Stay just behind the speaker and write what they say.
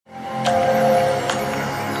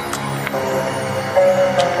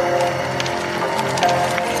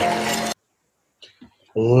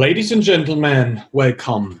Ladies and gentlemen,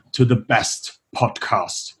 welcome to the best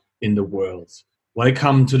podcast in the world.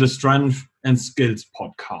 Welcome to the Strength and Skills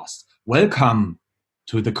podcast. Welcome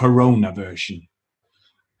to the Corona version.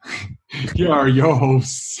 Here are your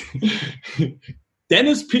hosts,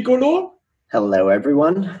 Dennis Piccolo. Hello,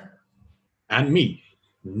 everyone. And me,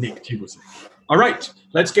 Nick Tibusek. All right,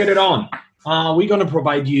 let's get it on. We're going to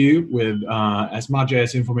provide you with as much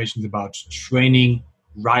as information about training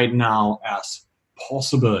right now as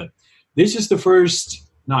possible. This is the first,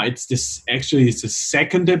 it's the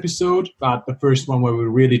second episode, but the first one where we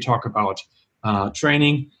really talk about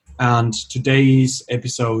training. And today's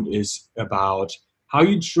episode is about how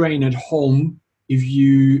you train at home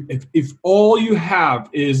if all you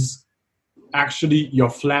have is actually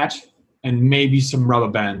your flat and maybe some rubber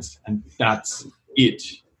bands, and that's it.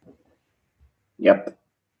 Yep.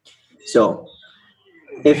 So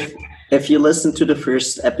if you listen to the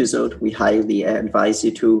first episode, we highly advise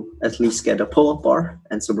you to at least get a pull-up bar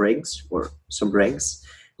and some rings. But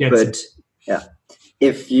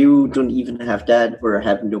if you don't even have that or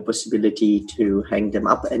have no possibility to hang them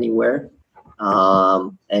up anywhere,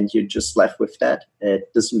 and you're just left with that,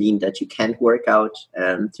 it doesn't mean that you can't work out.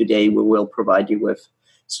 And today we will provide you with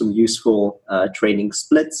some useful training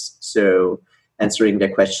splits. So answering the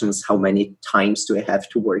questions, how many times do I have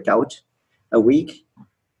to work out a week?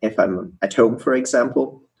 If I'm at home, for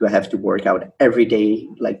example, do I have to work out every day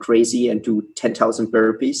like crazy and do 10,000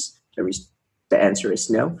 burpees? The answer is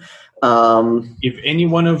no. If any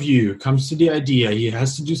one of you comes to the idea he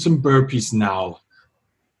has to do some burpees now,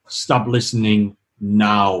 stop listening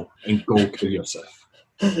now and go kill yourself.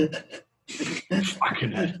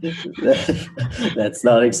 Fucking hell. That's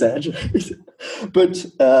not exaggerated. But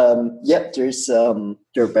there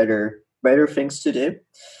are better things to do.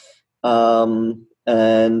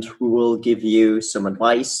 And we will give you some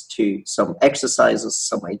advice to some exercises,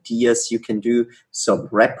 some ideas you can do, some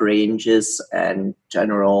rep ranges and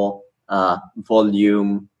general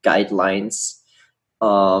volume guidelines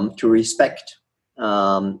to respect.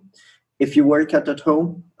 If you work out at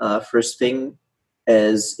home, first thing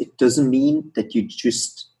is it doesn't mean that you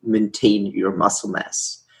just maintain your muscle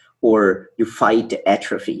mass or you fight the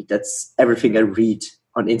atrophy. That's everything I read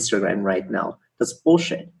on Instagram right now. That's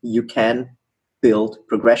bullshit. You can build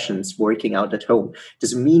progressions working out at home.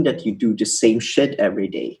 Doesn't mean that you do the same shit every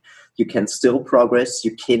day. You can still progress.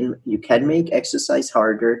 You can make exercise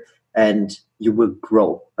harder, and you will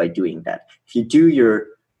grow by doing that. If you do your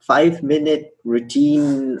 5-minute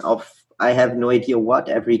routine of I have no idea what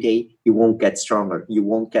every day, you won't get stronger. You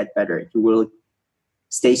won't get better. You will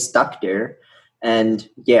stay stuck there. And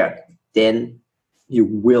then you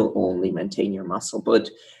will only maintain your muscle. But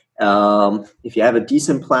if you have a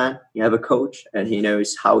decent plan, you have a coach, and he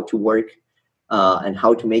knows how to work and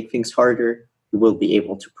how to make things harder, you will be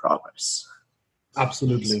able to progress.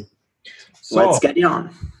 Absolutely. So let's get it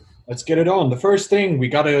on. Let's get it on. The first thing we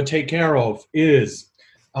got to take care of is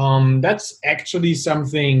that's actually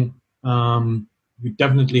something we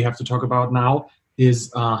definitely have to talk about now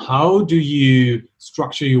is how do you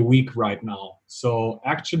structure your week right now? So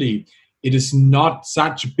actually, it is not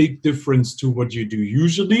such a big difference to what you do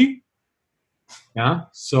usually. Yeah.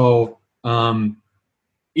 So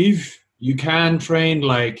if you can train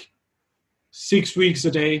like 6 weeks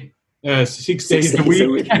a day, 6 days a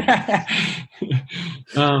week,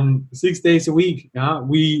 6 days a week. Yeah,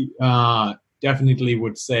 we definitely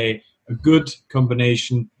would say a good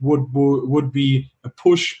combination would be a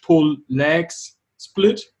push-pull legs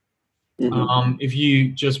split. Mm-hmm. If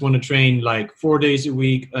you just want to train like 4 days a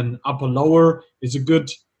week, an upper-lower is a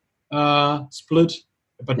good split.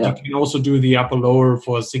 But you can also do the upper-lower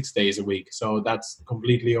for 6 days a week. So that's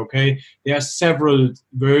completely okay. There are several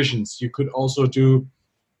versions. You could also do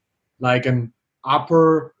like an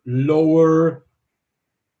upper-lower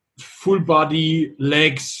full-body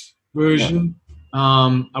legs version.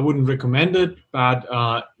 I wouldn't recommend it, but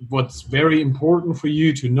what's very important for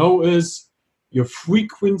you to know is your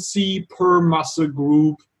frequency per muscle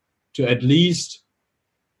group to at least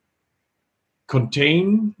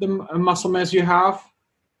contain the muscle mass you have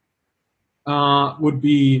would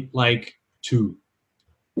be like 2.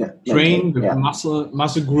 Train the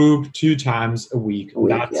muscle group 2 times a week.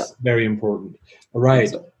 That's very important. All right.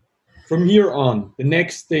 From here on, the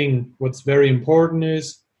next thing, what's very important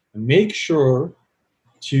is make sure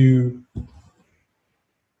to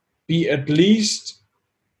be at least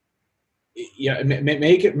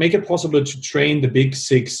make it possible to train the big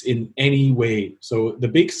 6 in any way. So the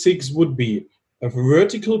big 6 would be a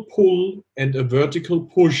vertical pull and a vertical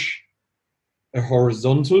push, a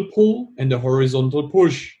horizontal pull and a horizontal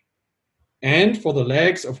push, and for the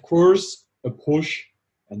legs, of course, a push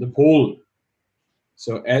and the pull.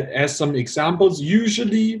 So as some examples,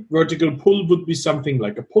 usually vertical pull would be something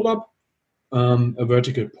like a pull-up. A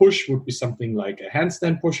vertical push would be something like a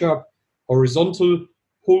handstand push-up. Horizontal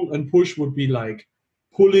pull and push would be like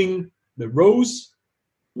pulling the rows,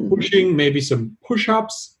 pushing maybe some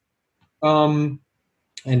push-ups. And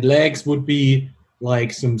legs would be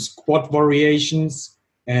like some squat variations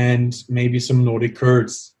and maybe some Nordic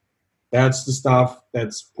curls. That's the stuff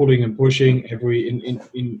that's pulling and pushing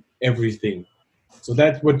in everything. So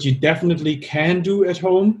that's what you definitely can do at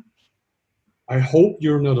home. I hope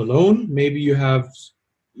you're not alone. Maybe you have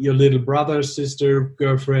your little brother, sister,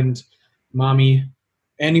 girlfriend, mommy,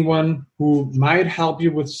 anyone who might help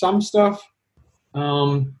you with some stuff.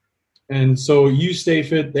 And so you stay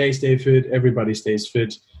fit, they stay fit, everybody stays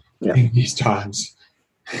fit in these times.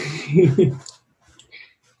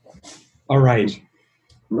 All right.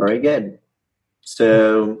 Very good.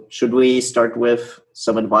 So should we start with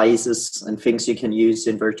some advices and things you can use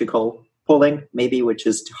in vertical pulling, maybe, which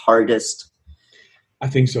is the hardest? I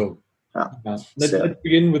think so. Let's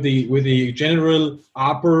begin with the general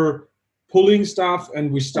upper pulling stuff,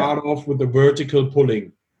 and we start off with the vertical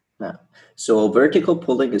pulling. So vertical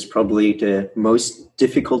pulling is probably the most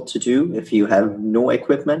difficult to do if you have no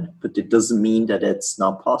equipment, but it doesn't mean that it's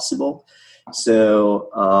not possible. So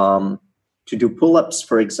to do pull-ups,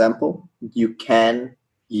 for example, you can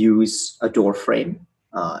use a door frame.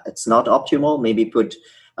 It's not optimal. Maybe put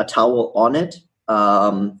a towel on it,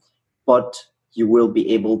 but you will be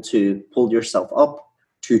able to pull yourself up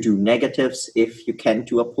to do negatives if you can't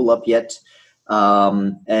do a pull-up yet.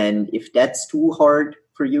 And if that's too hard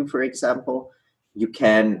for you, for example, you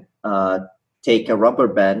can take a rubber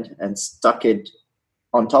band and stuck it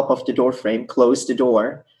on top of the door frame, close the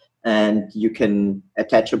door, and you can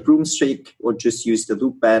attach a broomstick or just use the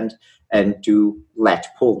loop band and do lat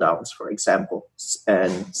pull downs, for example,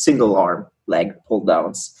 and single arm leg pull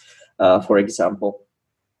downs, for example.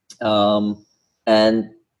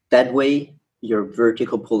 And that way your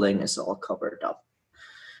vertical pulling is all covered up.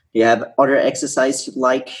 Do you have other exercise you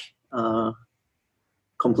like,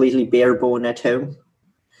 completely bare bone at home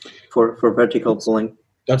for vertical pulling?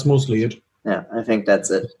 That's mostly it. Yeah, I think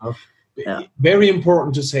that's it. Very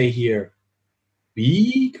important to say here,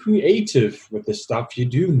 be creative with the stuff you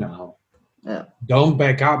do now. Don't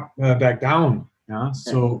back down.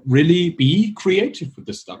 So really be creative with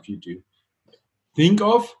the stuff you do. Think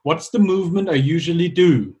of what's the movement I usually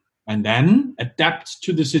do, and then adapt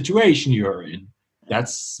to the situation you're in.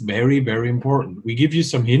 That's very, very important. We give you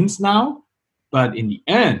some hints now, but in the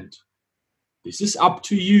end, this is up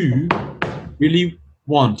to you really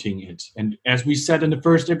wanting it. And as we said in the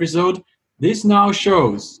first episode, this now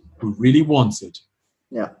shows who really wants it.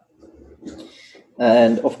 Yeah.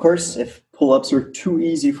 And of course, if pull-ups are too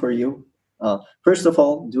easy for you, first of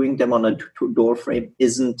all, doing them on a door frame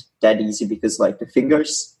isn't that easy because like the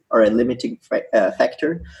fingers are a limiting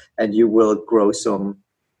factor, and you will grow some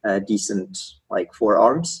decent like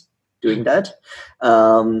forearms doing that.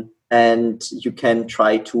 And you can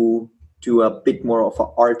try to do a bit more of an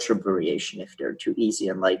archer variation if they're too easy,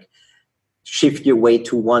 and like shift your weight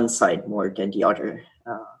to one side more than the other.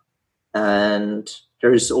 And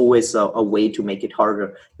there's always a way to make it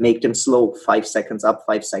harder. Make them slow, 5 seconds up,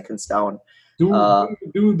 5 seconds down.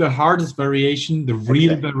 Do the hardest variation, the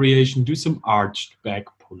real variation. Do some arched back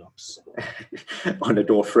pull-ups on a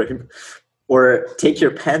door frame, or take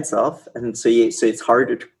your pants off, and so it's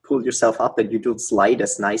harder to pull yourself up, and you don't slide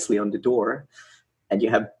as nicely on the door, and you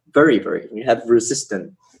have you have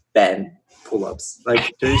resistant band pull-ups.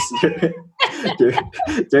 Like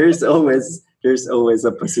there's always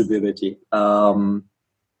a possibility.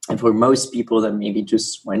 And for most people that maybe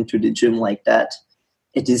just went to the gym like that,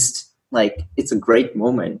 it's a great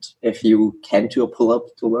moment if you can do a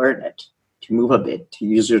pull-up to learn it, to move a bit, to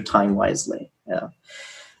use your time wisely. Yeah.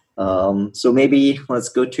 So maybe let's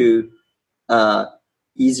go to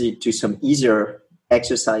some easier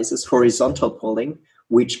exercises, horizontal pulling,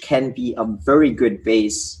 which can be a very good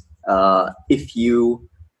base if you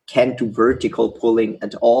can't do vertical pulling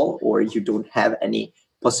at all, or you don't have any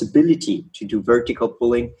possibility to do vertical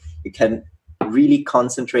pulling. You can really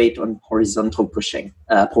concentrate on horizontal pulling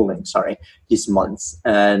these months,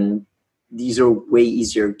 and these are way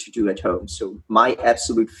easier to do at home. So my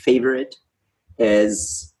absolute favorite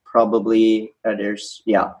is probably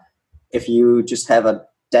if you just have a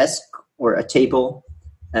desk or a table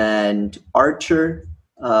and archer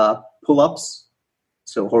pull-ups,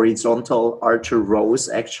 so horizontal archer rows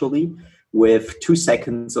actually with 2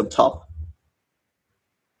 seconds on top.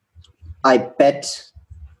 I bet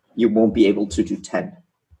you won't be able to do 10.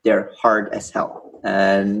 They're hard as hell,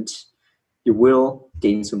 and you will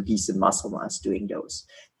gain some decent muscle mass doing those.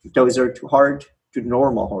 If those are too hard, do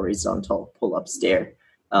normal horizontal pull-ups there.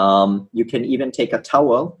 You can even take a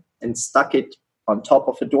towel and stuck it on top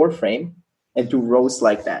of a door frame and do rows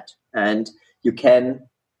like that. And you can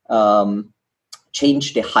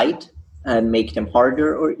change the height and make them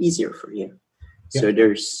harder or easier for you. Yeah. So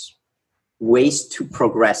there's ways to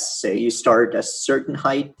progress. So you start at a certain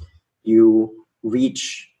height, you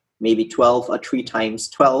reach maybe 12 or 3 times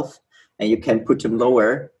 12, and you can put them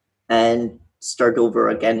lower and start over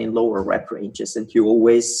again in lower rep ranges. And you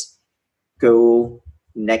always go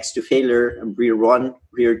next to failure and rear 1,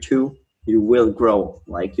 rear 2. You will grow.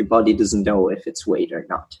 Like your body doesn't know if it's weight or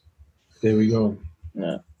not. There we go.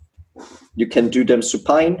 Yeah. You can do them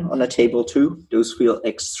supine on a table too. Those feel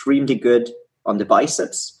extremely good on the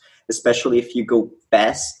biceps, especially if you go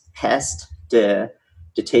past the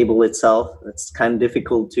table itself. It's kind of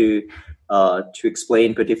difficult to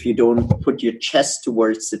explain, but if you don't put your chest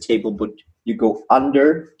towards the table, but you go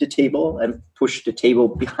under the table and push the table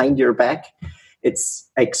behind your back, it's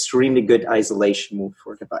extremely good isolation move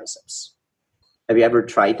for the biceps. Have you ever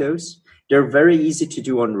tried those? They're very easy to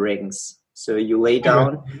do on rings. So you lay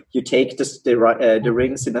down, you take the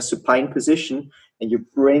rings in a supine position, and you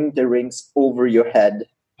bring the rings over your head.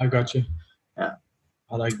 I got you. Yeah,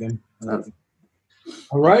 I like them.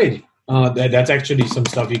 All right. That's actually some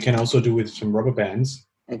stuff you can also do with some rubber bands.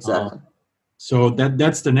 Exactly. So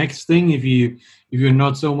that's the next thing. If you're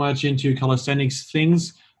not so much into calisthenics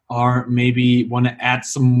things, or maybe want to add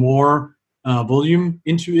some more volume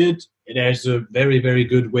into it, there's a very, very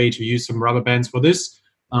good way to use some rubber bands for this.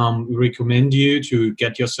 We recommend you to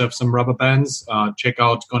get yourself some rubber bands. Check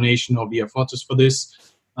out Gaunation or Via Fortis for this.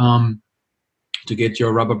 To get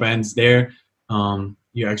your rubber bands there.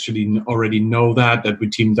 You actually already know that we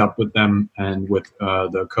teamed up with them, and with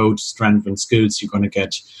the code Strength and Skills, you're going to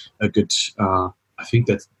get a good, I think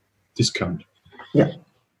that's discount. Yeah.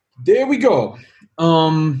 There we go.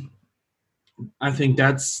 I think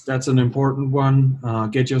that's an important one.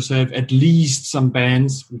 Get yourself at least some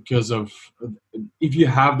bands, because of if you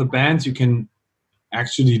have the bands, you can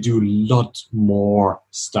actually do a lot more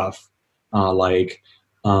stuff, like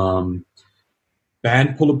band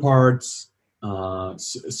pull aparts,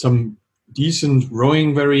 some decent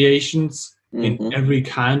rowing variations in every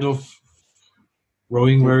kind of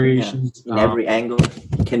rowing variations. In every angle,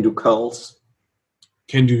 you can do curls.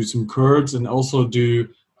 Can do some curls and also do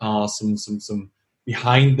some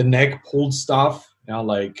behind the neck pull stuff,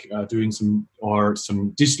 like doing some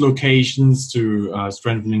dislocations to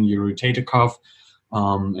strengthening your rotator cuff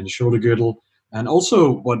and the shoulder girdle. And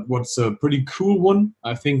also what's a pretty cool one,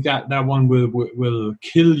 I think that one will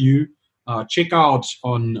kill you. Check out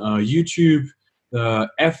on YouTube the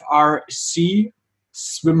FRC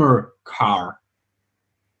swimmer car.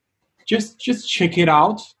 Just check it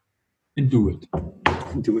out and do it.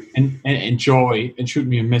 And enjoy, and shoot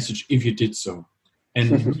me a message if you did so. And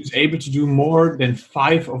who's able to do more than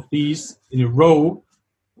 5 of these in a row,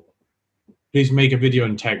 please make a video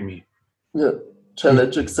and tag me. Yeah,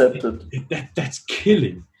 challenge accepted. That's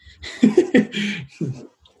killing. You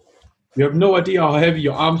have no idea how heavy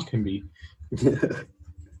your arms can be.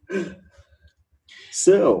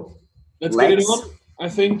 So let's get it on. I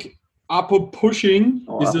think upper pushing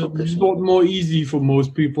is a lot more easy for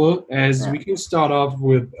most people, as we can start off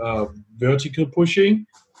with vertical pushing.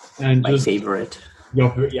 And my favorite.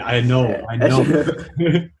 Yeah, I know.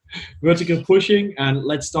 Vertical pushing, and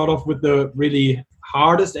let's start off with the really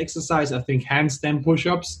hardest exercise. I think handstand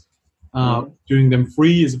push-ups. Doing them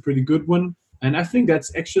free is a pretty good one. And I think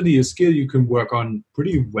that's actually a skill you can work on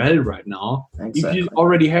pretty well right now. Exactly. If you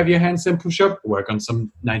already have your handstand push-up, work on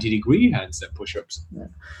some 90-degree handstand push-ups. Yeah.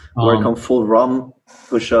 Work on full ROM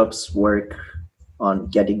push-ups, work on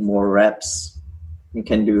getting more reps. You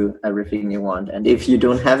can do everything you want. And if you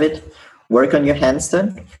don't have it, work on your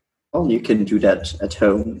handstand. Well, you can do that at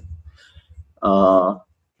home.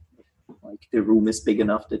 Like the room is big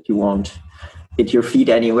enough that you won't hit your feet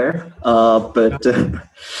anywhere. But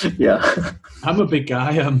yeah. I'm a big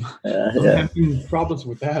guy. I'm having problems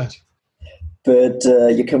with that. But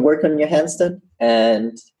you can work on your handstand,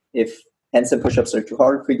 and if handstand push-ups are too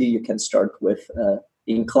hard for you, you can start with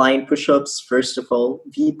incline push-ups. First of all,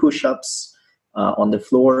 V push-ups on the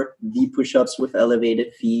floor, V push-ups with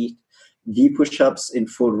elevated feet, V push-ups in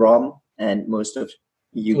full ROM, and most of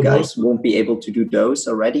you guys won't be able to do those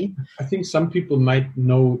already. I think some people might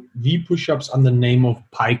know V push-ups under the name of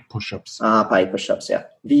pike push-ups. Pike push-ups, yeah.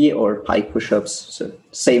 V or pike push-ups, so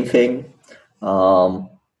same thing.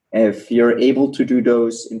 If you're able to do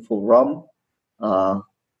those in full ROM,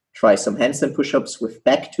 try some handstand push-ups with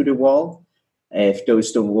back to the wall. If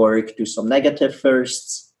those don't work, do some negative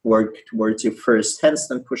firsts, work towards your first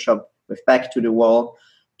handstand push-up with back to the wall,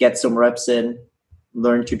 get some reps in,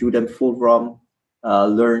 learn to do them full ROM,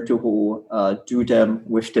 learn to do them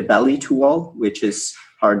with the belly to wall, which is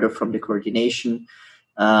harder from the coordination.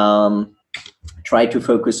 Try to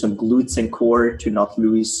focus on glutes and core to not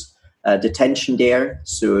lose the tension there,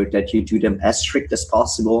 so that you do them as strict as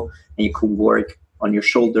possible, and you can work on your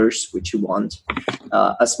shoulders, which you want,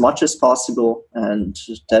 as much as possible, and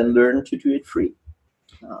then learn to do it free.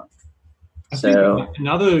 I think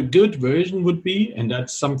another good version would be, and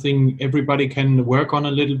that's something everybody can work on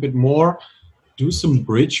a little bit more, do some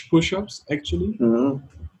bridge push-ups, actually.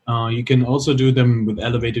 You can also do them with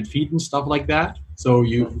elevated feet and stuff like that. So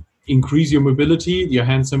you increase your mobility, your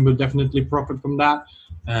handstand will definitely profit from that.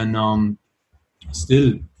 And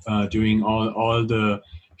still doing all the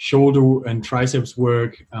shoulder and triceps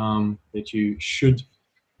work that you should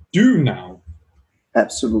do now.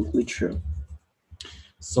 Absolutely true.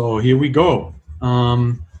 So here we go.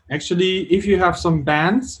 Actually, if you have some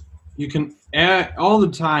bands, you can all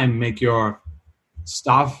the time make your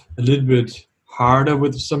stuff a little bit harder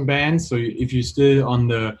with some bands. So if you're still on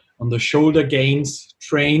the shoulder gains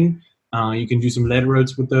train, you can do some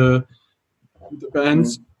laterals with the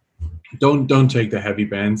bands. Don't take the heavy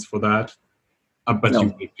bands for that. But you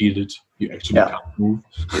will feel it. You actually can't move.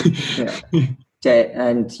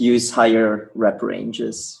 And use higher rep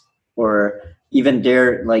ranges, or even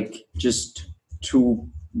there, like just 2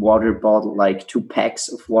 packs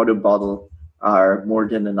of water bottle are more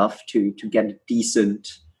than enough to get a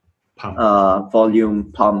decent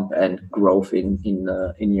volume pump and growth in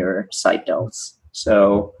your side delts.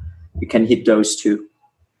 So you can hit those 2.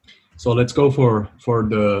 So let's go for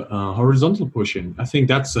the horizontal push-in. I think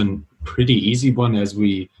that's a pretty easy one, as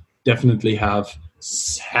we definitely have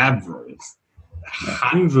several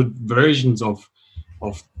 100 versions of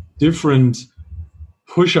different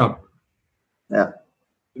push-up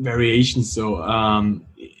variations. So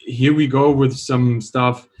here we go with some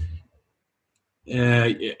stuff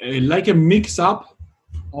like a mix-up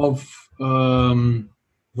of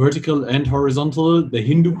vertical and horizontal. The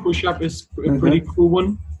Hindu push-up is a pretty cool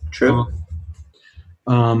one. True.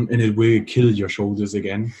 And it will kill your shoulders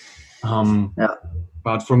again.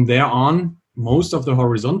 But from there on, most of the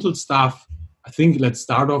horizontal stuff, I think let's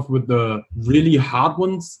start off with the really hard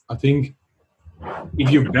ones. I think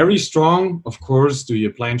if you're very strong, of course, do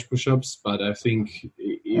your planche push-ups. But I think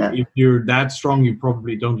if you're that strong, you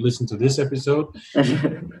probably don't listen to this episode.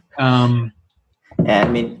 I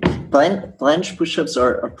mean, planche push-ups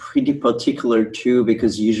are pretty particular too,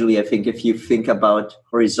 because usually I think if you think about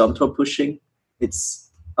horizontal pushing,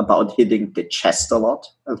 it's about hitting the chest a lot,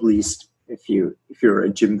 at least if you're a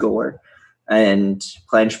gym goer. And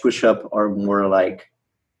planche push-up are more like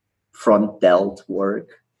front delt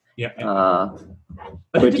work. But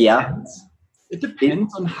it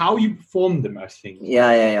depends on how you perform them, I think.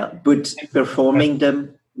 But performing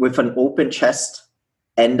them with an open chest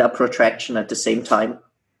and a protraction at the same time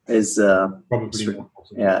is probably more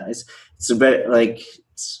possible. It's a bit like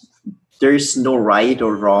there's no right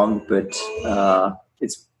or wrong, but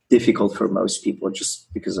it's difficult for most people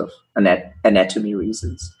just because of anatomy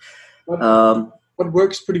reasons. What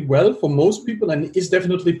works pretty well for most people and is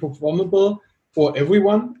definitely performable for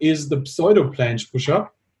everyone is the pseudo planche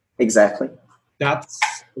push-up. Exactly. That's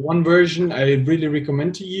one version I really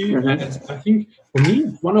recommend to you. And I think for me,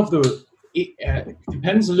 one of the it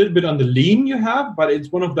depends a little bit on the lean you have, but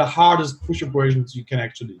it's one of the hardest push-up versions you can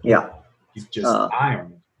actually do. You just die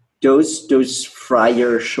on it. Those fry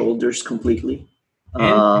your shoulders completely.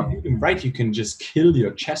 And right, you can just kill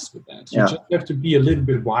your chest with that. You just have to be a little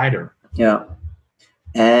bit wider.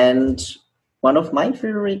 And one of my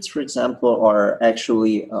favorites, for example, are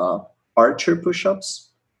actually archer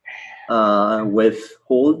push-ups with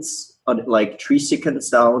holds like 3 seconds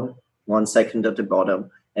down, 1 second at the bottom,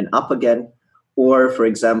 and up again. Or, for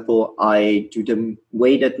example, I do them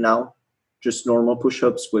weighted now, just normal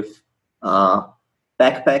push-ups with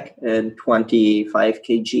backpack and 25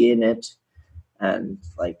 kg in it. And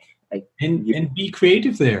and be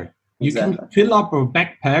creative there. You can fill up a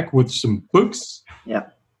backpack with some books.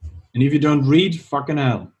 And if you don't read, fucking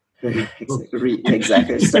hell.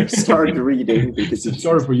 Exactly. Start reading because it's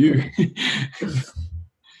sorry for you.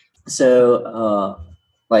 So,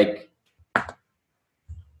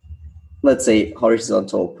 let's say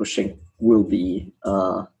horizontal pushing will be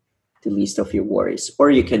the least of your worries. Or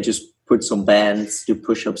you can just put some bands, do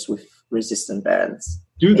push-ups with resistant bands.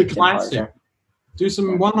 Do the classic. Do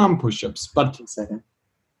some one-arm push-ups. But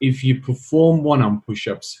if you perform one-arm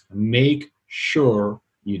push-ups, make sure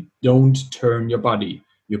you don't turn your body.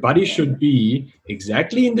 Your body should be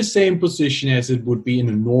exactly in the same position as it would be in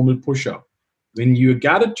a normal push-up. When you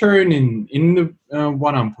got to turn in the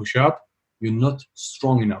one-arm push-up, you're not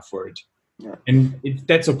strong enough for it. Yeah. And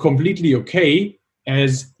that's completely okay,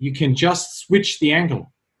 as you can just switch the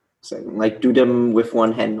angle. So, like, do them with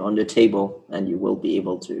one hand on the table, and you will be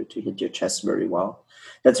able to hit your chest very well.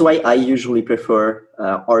 That's why I usually prefer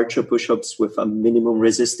archer push-ups with a minimum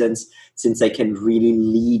resistance, since I can really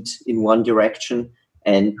lead in one direction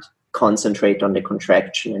and concentrate on the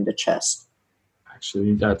contraction in the chest.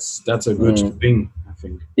 Actually, that's a good thing, I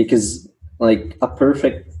think. Because like a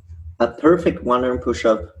perfect one-arm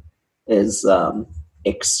push-up is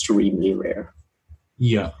extremely rare.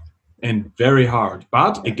 Yeah, and very hard.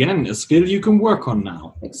 But again, a skill you can work on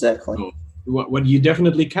now. Exactly. So what you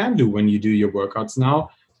definitely can do when you do your workouts now,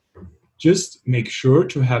 just make sure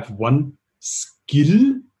to have one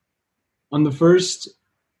skill on the first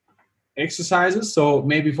exercises. So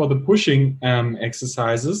maybe for the pushing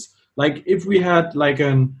exercises, like if we had like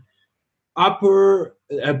an upper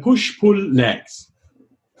push-pull legs,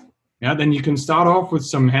 yeah, then you can start off with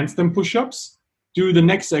some handstand push-ups, do the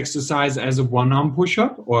next exercise as a one-arm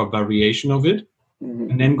push-up or a variation of it,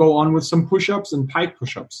 and then go on with some push-ups and pike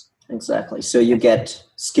push-ups. Exactly. So you get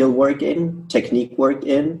skill work in, technique work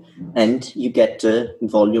in, and you get the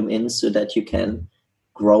volume in so that you can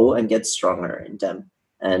grow and get stronger in them.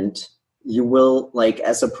 And you will, like,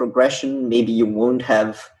 as a progression, maybe you won't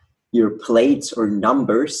have your plates or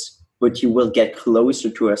numbers, but you will get closer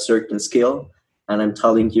to a certain skill. And I'm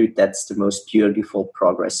telling you, that's the most beautiful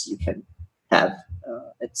progress you can have.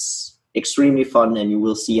 It's extremely fun, and you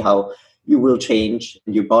will see how you will change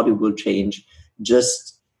and your body will change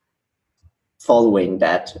just following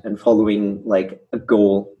that and following like a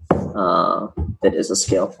goal that is a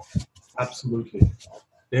skill. Absolutely.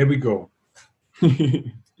 There we go.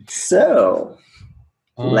 So,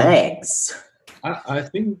 legs. I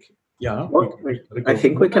think, yeah. I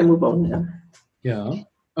think we can move on. Yeah.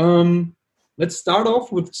 Let's start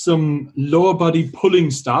off with some lower body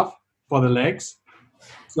pulling stuff for the legs.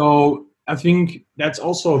 So I think that's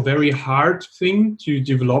also a very hard thing to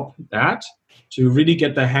develop, that to really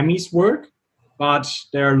get the hammies work. But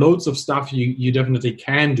there are loads of stuff you definitely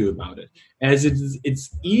can do about it. As it's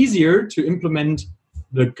easier to implement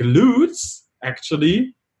the glutes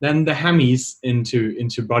actually than the hammies into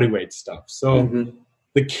bodyweight stuff. So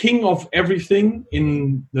the king of everything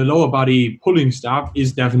in the lower body pulling stuff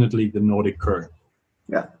is definitely the Nordic curl.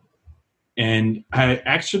 Yeah. And I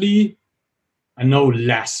know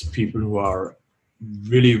less people who are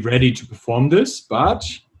really ready to perform this, but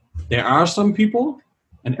there are some people.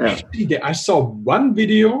 And actually, I saw one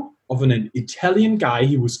video of an Italian guy.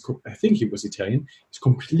 I think he was Italian. He's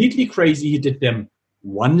completely crazy. He did them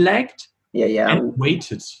one-legged and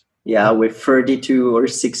weighted. Yeah, with 32 or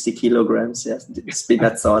 60 kilograms. Yes,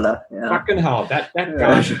 Spinazzola. Yeah. Fucking hell, that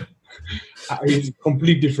guy is a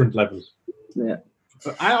complete different level. Yeah.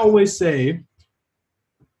 But I always say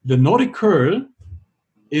the Nordic curl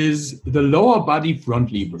is the lower body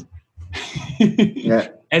front lever. Yeah.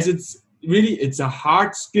 As it's a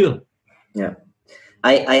hard skill. Yeah,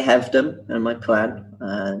 I have them in my plan,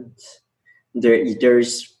 and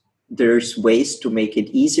there's ways to make it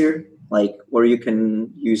easier, like, or you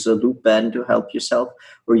can use a loop band to help yourself,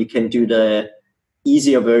 or you can do the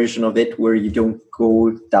easier version of it where you don't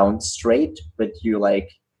go down straight, but you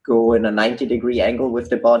like go in a 90-degree angle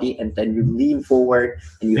with the body, and then you lean forward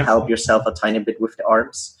and you help yourself a tiny bit with the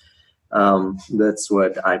arms. That's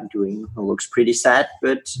what I'm doing. It looks pretty sad,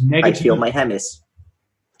 but I feel my hammies.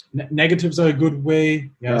 Negatives are a good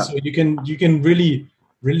way. Yeah. So you can really,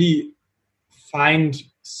 really find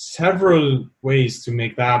several ways to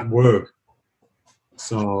make that work.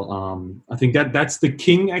 So I think that's the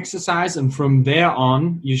king exercise. And from there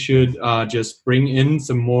on, you should just bring in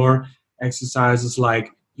some more exercises.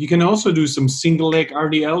 Like you can also do some single leg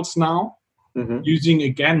RDLs now, using,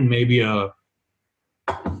 again,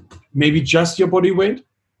 maybe just your body weight.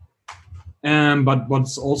 But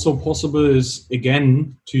what's also possible is,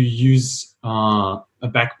 again, to use a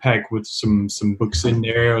backpack with some books in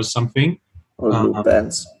there or something. Or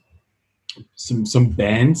bands. Some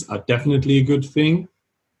bands are definitely a good thing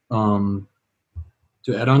to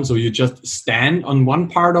add on. So you just stand on one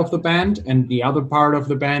part of the band and the other part of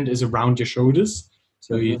the band is around your shoulders.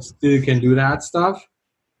 So you still can do that stuff.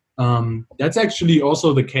 That's actually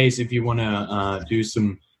also the case if you want to do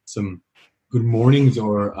some good mornings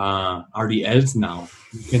or RDLs now.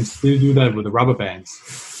 You can still do that with the rubber bands.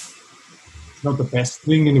 It's not the best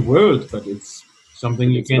thing in the world, but it's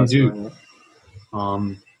something you can do.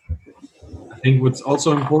 I think what's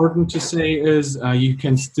also important to say is you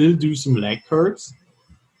can still do some leg curls.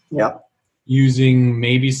 Yeah. using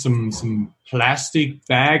maybe some plastic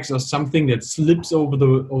bags or something that slips over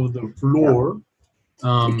the floor.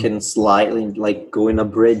 You can slide, like go in a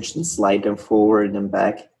bridge and slide them forward and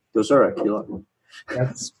back. Those are a killer.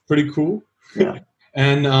 That's pretty cool. Yeah.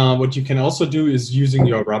 And what you can also do is using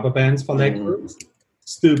your rubber bands for leg curls.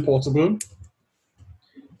 Still possible.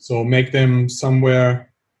 So make them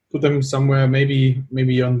somewhere, put them somewhere, maybe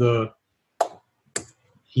on the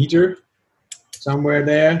heater, somewhere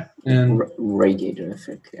there. And radiator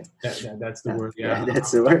effect. Yeah. That's the word. Yeah,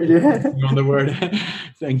 that's the word. On the word.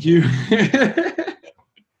 Thank you.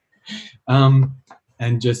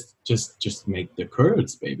 And just make the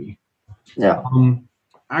curls, baby. Yeah.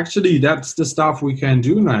 Actually, that's the stuff we can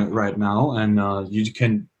do right now, and you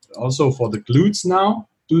can also for the glutes now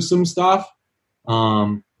do some stuff,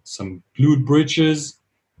 some glute bridges,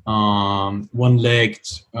 one-legged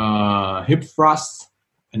hip thrusts,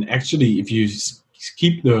 and actually, if you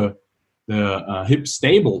keep the hip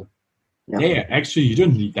stable, actually you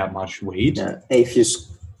don't need that much weight. Yeah. If you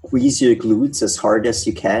squeeze your glutes as hard as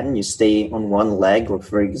you can, you stay on one leg, or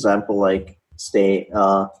for example, like stay.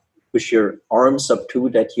 Push your arms up too,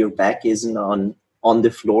 that your back isn't on the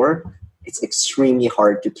floor. It's extremely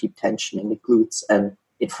hard to keep tension in the glutes, and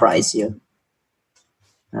it fries you.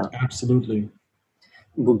 Yeah. Absolutely.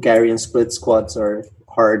 Bulgarian split squats are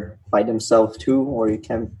hard by themselves too, or you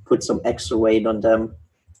can put some extra weight on them.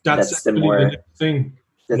 That's the more thing.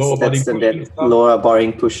 That's the lower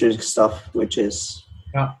body pushing stuff, which is.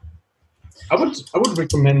 Yeah. I would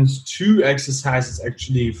recommend 2 exercises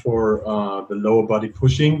actually for the lower body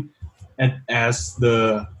pushing, and as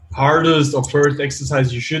the hardest or first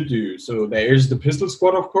exercise you should do. So there is the pistol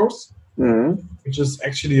squat, of course, which is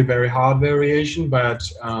actually a very hard variation, but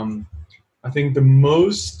I think the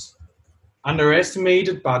most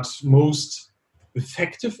underestimated but most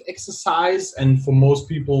effective exercise, and for most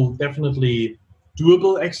people definitely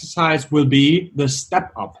doable exercise, will be the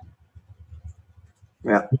step up.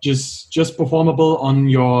 Yeah. Which is just performable on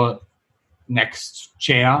your next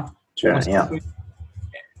chair. Yeah.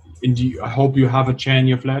 I hope you have a chair in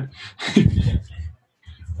your flat.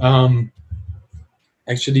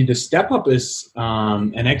 Actually, the step up is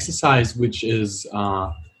an exercise which is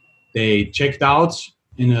they checked out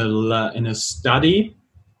in a study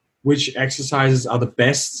which exercises are the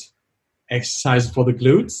best exercise for the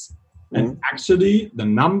glutes, and actually the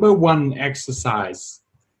number 1 exercise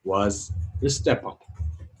was the step up.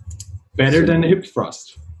 Better than the hip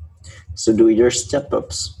thrust. So do your step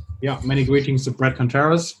ups. Yeah, many greetings to Brett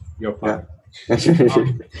Contreras. Your part. Yeah.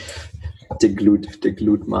 The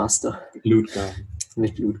glute master. The glute guy. The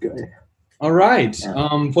glute guy. All right.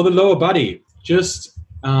 Yeah. For the lower body, just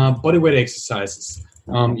bodyweight exercises.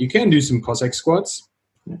 You can do some Cossack squats.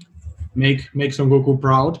 Make Son Goku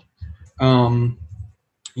proud.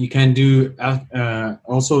 You can do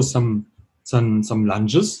also some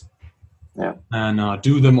lunges. Yeah. And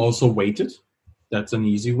do them also weighted. That's an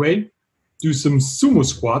easy way. Do some sumo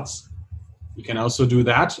squats. You can also do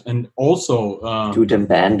that, and also do them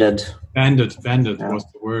banded. Banded was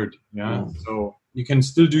the word. Yeah. So you can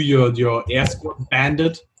still do your air squat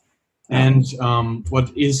banded, and what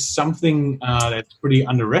is something that's pretty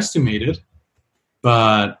underestimated,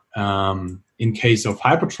 but in case of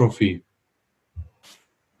hypertrophy,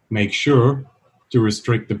 make sure to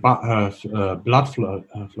restrict the blood flow.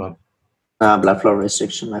 Blood flow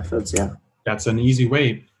restriction methods, yeah. That's an easy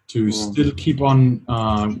way to still keep on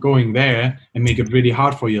going there and make it really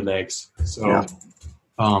hard for your legs. So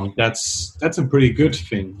that's a pretty good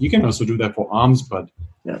thing. You can also do that for arms, but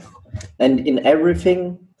and in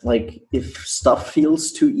everything, like if stuff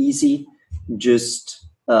feels too easy, just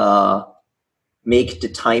make the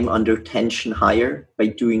time under tension higher by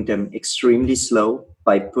doing them extremely slow,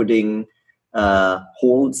 by putting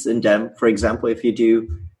holds in them. For example, if you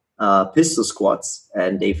do pistol squats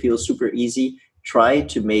and they feel super easy, try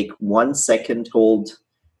to make 1 second hold,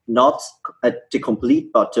 not at the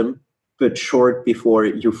complete bottom, but short before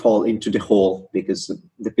you fall into the hole, because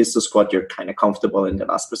the pistol squat, you're kind of comfortable in the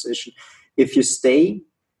last position. If you stay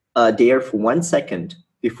there for 1 second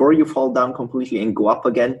before you fall down completely and go up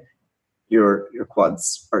again, your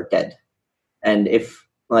quads are dead. And if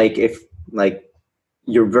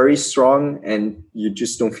you're very strong and you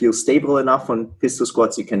just don't feel stable enough on pistol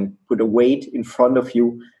squats, you can put a weight in front of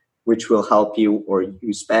you, which will help you, or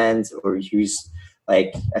use bands, or use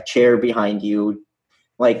like a chair behind you.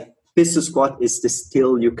 Like pistol squat is the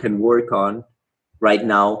skill you can work on right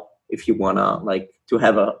now if you wanna like to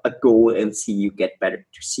have a goal and see you get better,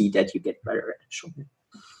 to see that you get better actually.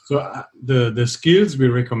 So the skills we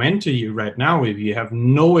recommend to you right now, if you have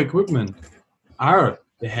no equipment, are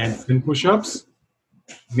the handstand push-ups,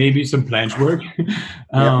 maybe some planche work.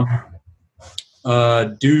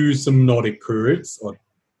 Do some Nordic curls or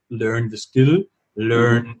learn the skill,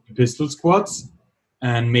 learn pistol squats,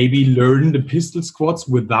 and maybe learn the pistol squats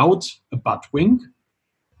without a butt wing.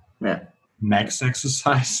 Yeah. Max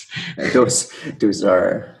exercise. Those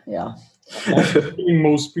are, yeah.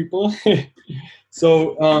 Most people.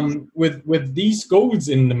 So with these goals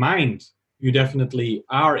in the mind, you definitely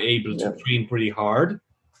are able to train pretty hard.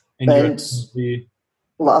 And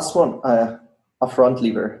last one, a front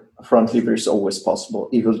lever. A front lever is always possible,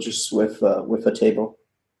 even just with a table.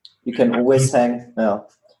 You can always hang,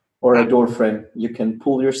 or a door frame. You can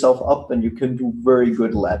pull yourself up, and you can do very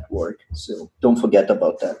good lat work. So don't forget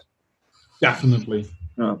about that. Definitely.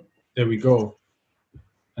 There we go.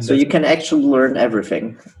 And so you can actually learn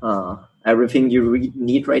everything. Everything you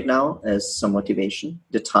need right now is some motivation,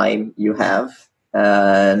 the time you have,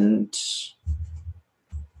 and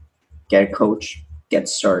get a coach, get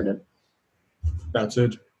started. That's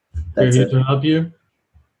it. We're here to help you.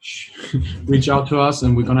 Reach out to us,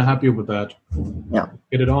 and we're going to help you with that. Yeah.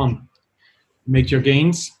 Get it on. Make your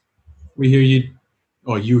gains. We hear you,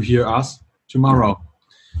 or you hear us tomorrow.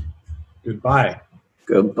 Goodbye.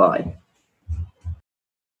 Goodbye.